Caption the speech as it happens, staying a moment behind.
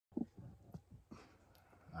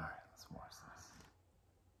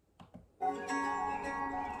Cody,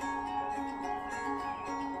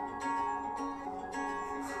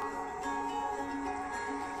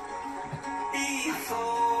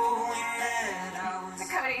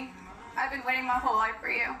 I've been waiting my whole life for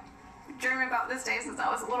you. Dreaming about this day since I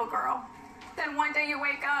was a little girl. Then one day you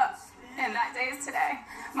wake up, and that day is today.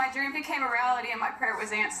 My dream became a reality and my prayer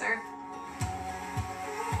was answered.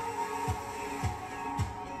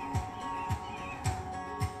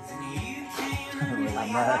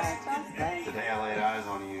 The day I laid eyes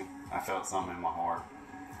on you, I felt something in my heart.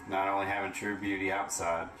 Not only having true beauty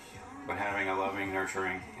outside, but having a loving,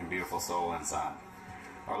 nurturing, and beautiful soul inside.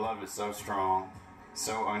 Our love is so strong,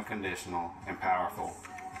 so unconditional, and powerful.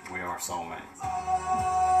 We are soulmates.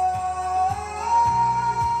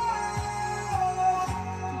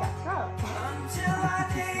 That's right.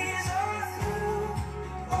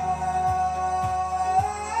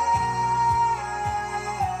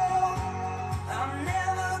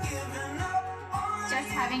 Just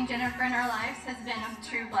having Jennifer in our lives has been a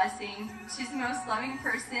true blessing. She's the most loving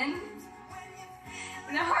person.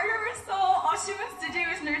 In the heart of her soul, all she wants to do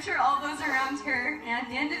is nurture all those around her. And at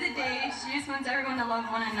the end of the day, she just wants everyone to love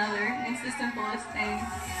one another. It's the simplest thing.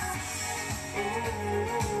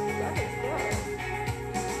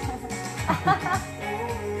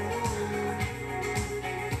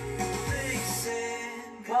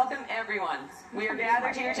 Welcome everyone. We are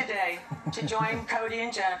gathered here today to join Cody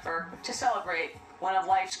and Jennifer to celebrate one of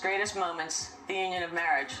life's greatest moments, the union of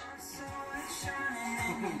marriage.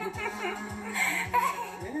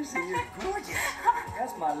 Lucy, you're gorgeous.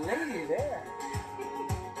 That's my lady there.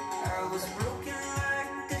 I was broken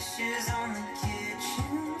like dishes on the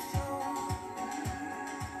kitchen floor.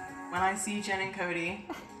 When I see Jen and Cody,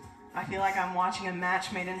 I feel like I'm watching a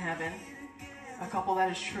match made in heaven, a couple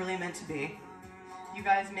that is truly meant to be. You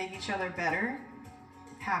guys make each other better,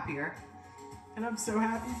 happier, and I'm so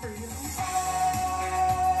happy for you.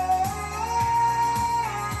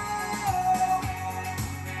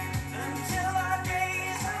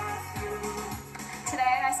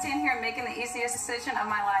 Stand here making the easiest decision of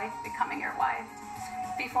my life, becoming your wife.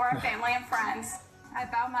 Before our family and friends, I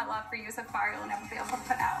vow my love for you is a fire you'll never be able to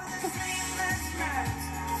put out.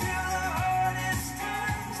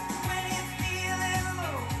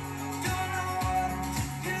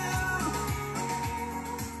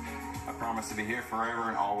 I promise to be here forever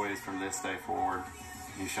and always from this day forward.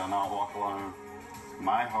 You shall not walk alone.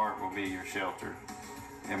 My heart will be your shelter,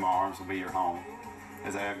 and my arms will be your home.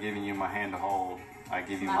 As I have given you my hand to hold, I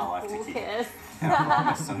give you my life to keep. And I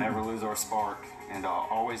promise to never lose our spark and to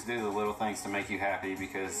always do the little things to make you happy,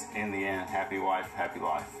 because in the end, happy wife, happy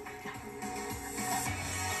life.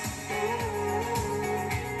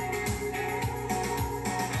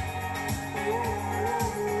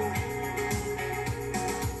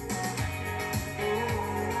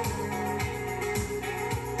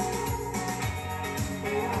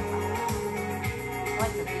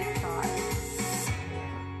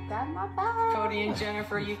 Cody and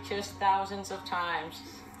Jennifer, you've kissed thousands of times.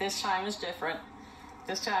 This time is different.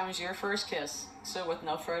 This time is your first kiss. So with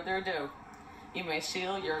no further ado, you may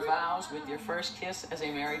seal your vows with your first kiss as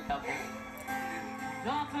a married couple.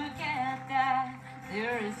 Don't forget that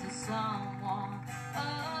there is a someone.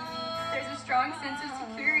 There's a strong sense of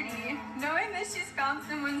security, knowing that she's found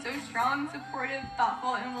someone so strong, supportive,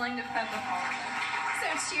 thoughtful, and willing to put up with all of it. So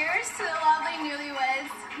cheers to the lovely newlyweds.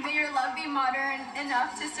 May your love be modern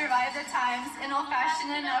enough to survive the times and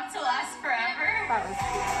old-fashioned enough to last forever. That was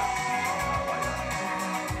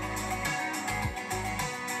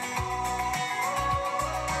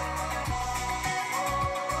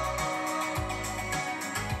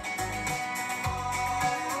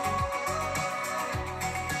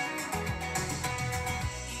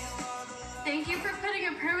Thank you for putting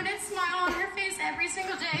a permanent smile on her face every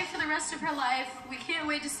single day for the rest of her life. We can't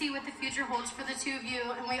wait to see what the future holds for the two of you,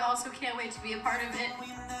 and we also can't wait to be a part of it.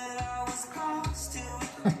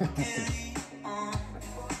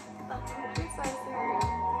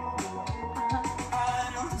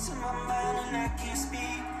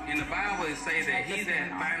 In the Bible, it says that he that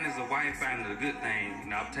findeth a wife findeth a good thing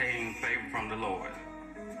and obtain favor from the Lord.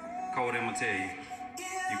 Cody, I'm going to tell you,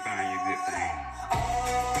 you find your good thing.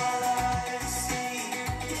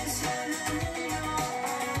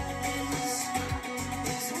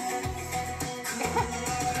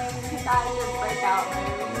 That is your breakout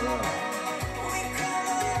move.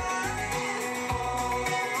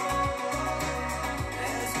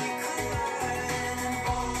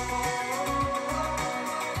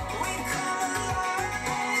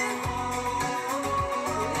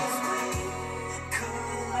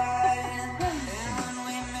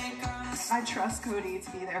 I trust Cody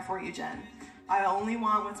to be there for you, Jen. I only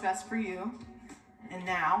want what's best for you. And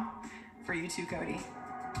now, for you too, Cody.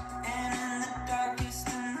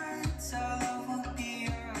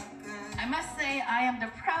 I must say I am the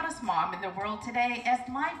proudest mom in the world today as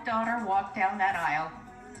my daughter walked down that aisle.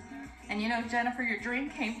 And you know, Jennifer, your dream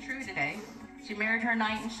came true today. She married her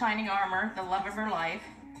knight in shining armor, the love of her life.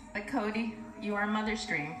 But Cody, you are a mother's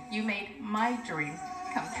dream. You made my dream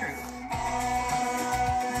come true.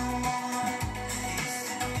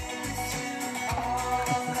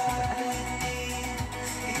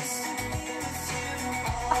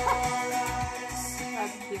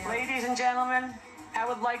 Ladies and gentlemen, I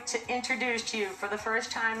would like to introduce to you for the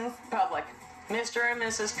first time in public, Mr. and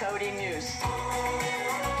Mrs. Cody Muse.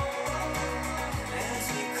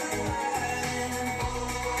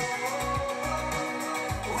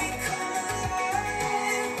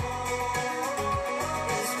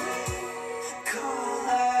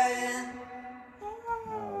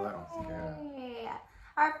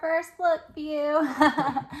 Our first look view.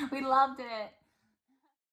 We loved it.